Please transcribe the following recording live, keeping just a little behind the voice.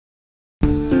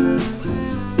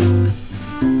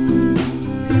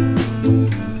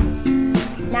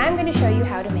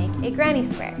a granny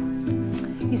square.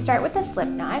 You start with a slip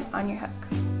knot on your hook.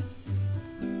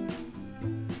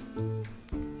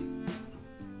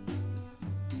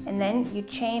 And then you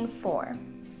chain 4.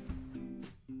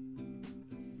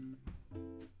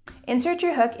 Insert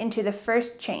your hook into the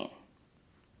first chain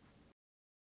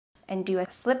and do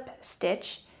a slip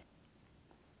stitch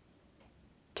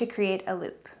to create a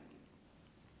loop.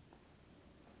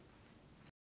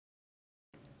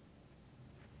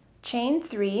 Chain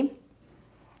 3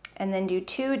 and then do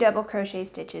 2 double crochet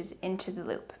stitches into the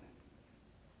loop.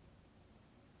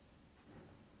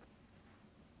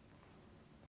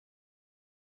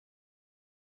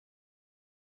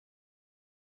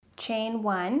 Chain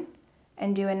 1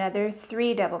 and do another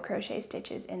 3 double crochet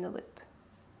stitches in the loop.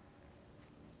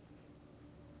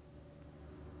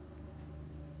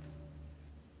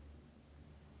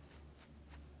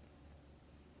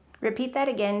 Repeat that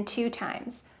again 2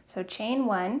 times. So chain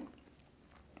 1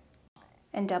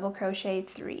 and double crochet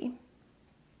 3.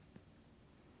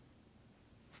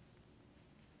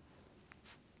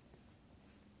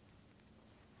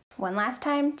 One last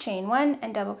time, chain 1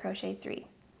 and double crochet 3.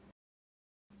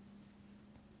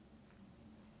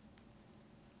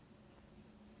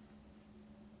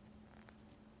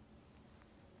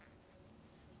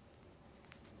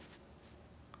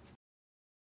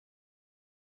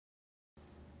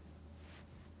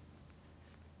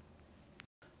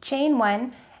 Chain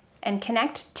 1 and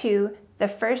connect to the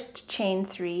first chain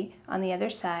 3 on the other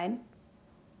side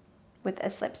with a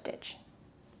slip stitch.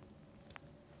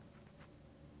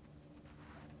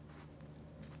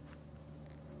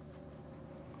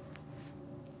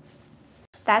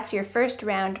 That's your first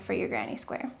round for your granny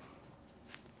square.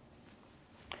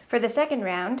 For the second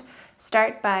round,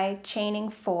 start by chaining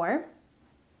 4.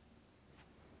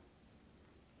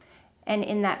 And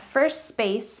in that first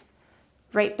space,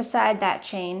 right beside that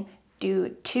chain, do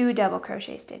 2 double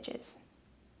crochet stitches.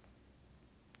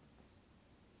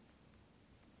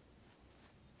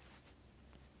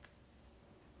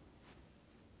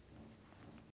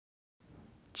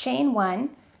 Chain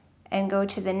 1 and go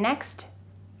to the next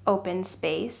open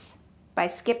space by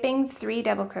skipping 3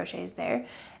 double crochets there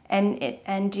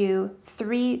and do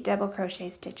 3 double crochet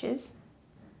stitches.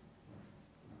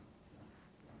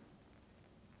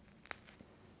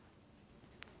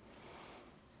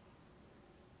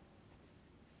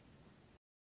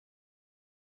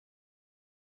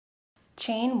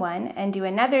 Chain 1 and do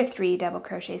another 3 double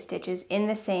crochet stitches in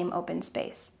the same open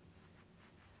space.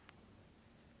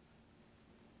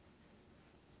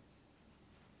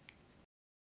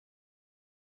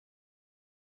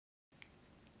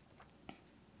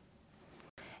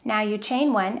 Now you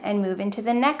chain 1 and move into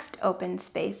the next open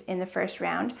space in the first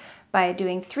round by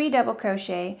doing 3 double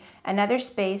crochet, another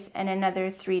space, and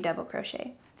another 3 double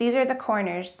crochet. These are the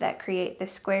corners that create the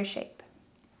square shape.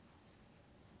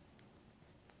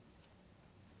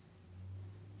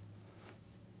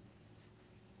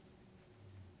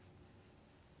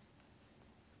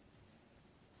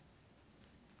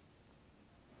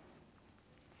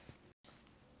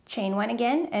 Chain 1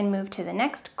 again and move to the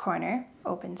next corner,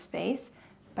 open space,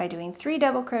 by doing 3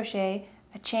 double crochet,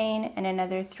 a chain, and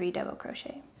another 3 double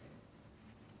crochet.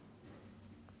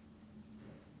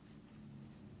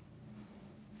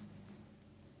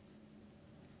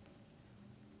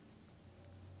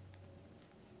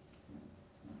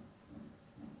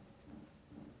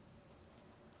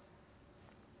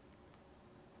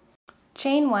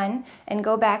 Chain 1 and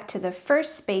go back to the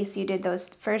first space you did those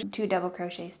first 2 double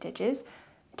crochet stitches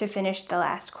to finish the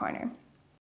last corner.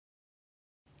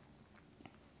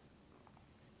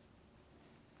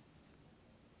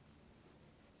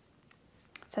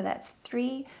 So that's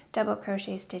 3 double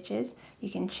crochet stitches. You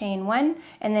can chain 1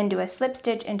 and then do a slip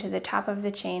stitch into the top of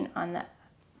the chain on the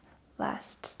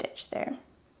last stitch there.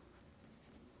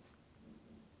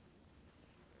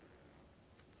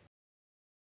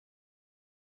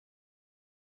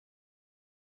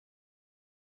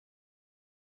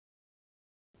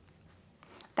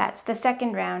 That's the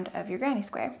second round of your granny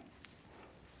square.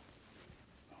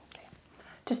 Okay.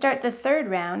 To start the third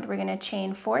round, we're going to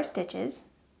chain 4 stitches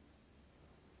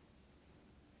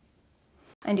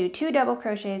and do 2 double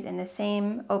crochets in the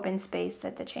same open space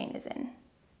that the chain is in.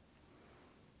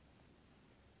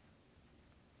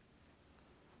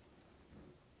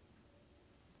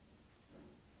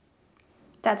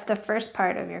 That's the first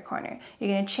part of your corner.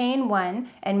 You're going to chain 1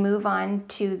 and move on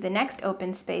to the next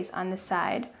open space on the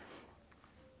side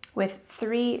with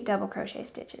 3 double crochet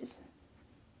stitches.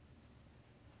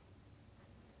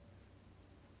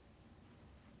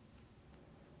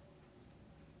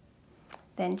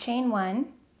 Then chain 1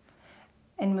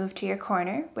 and move to your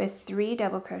corner with 3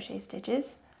 double crochet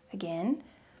stitches again,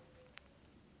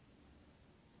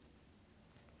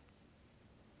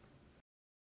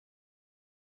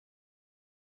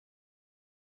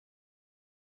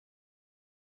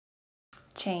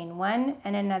 chain 1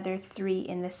 and another 3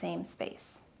 in the same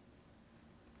space.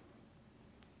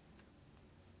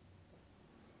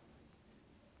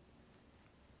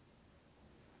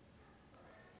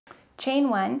 Chain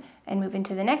 1 and move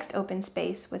into the next open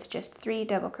space with just 3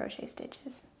 double crochet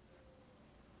stitches.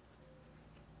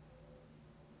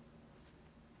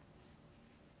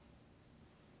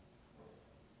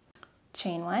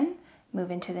 Chain 1, move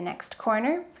into the next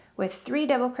corner with 3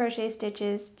 double crochet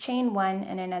stitches, chain 1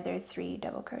 and another 3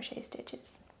 double crochet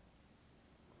stitches.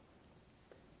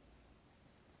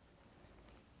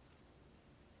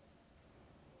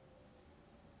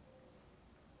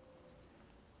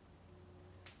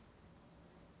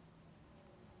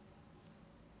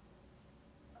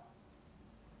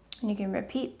 And you can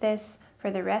repeat this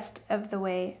for the rest of the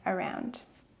way around.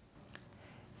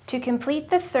 To complete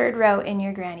the third row in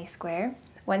your granny square,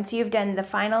 once you've done the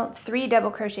final 3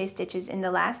 double crochet stitches in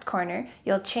the last corner,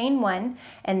 you'll chain 1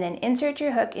 and then insert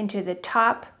your hook into the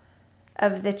top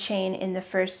of the chain in the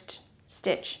first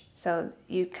stitch. So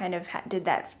you kind of did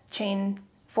that chain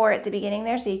 4 at the beginning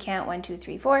there, so you count 1, 2,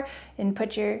 3, 4, and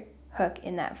put your hook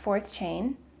in that 4th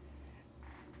chain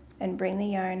and bring the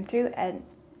yarn through and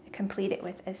complete it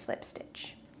with a slip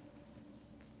stitch.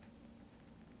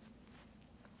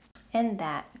 And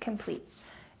that completes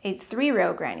a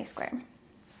 3-row granny square.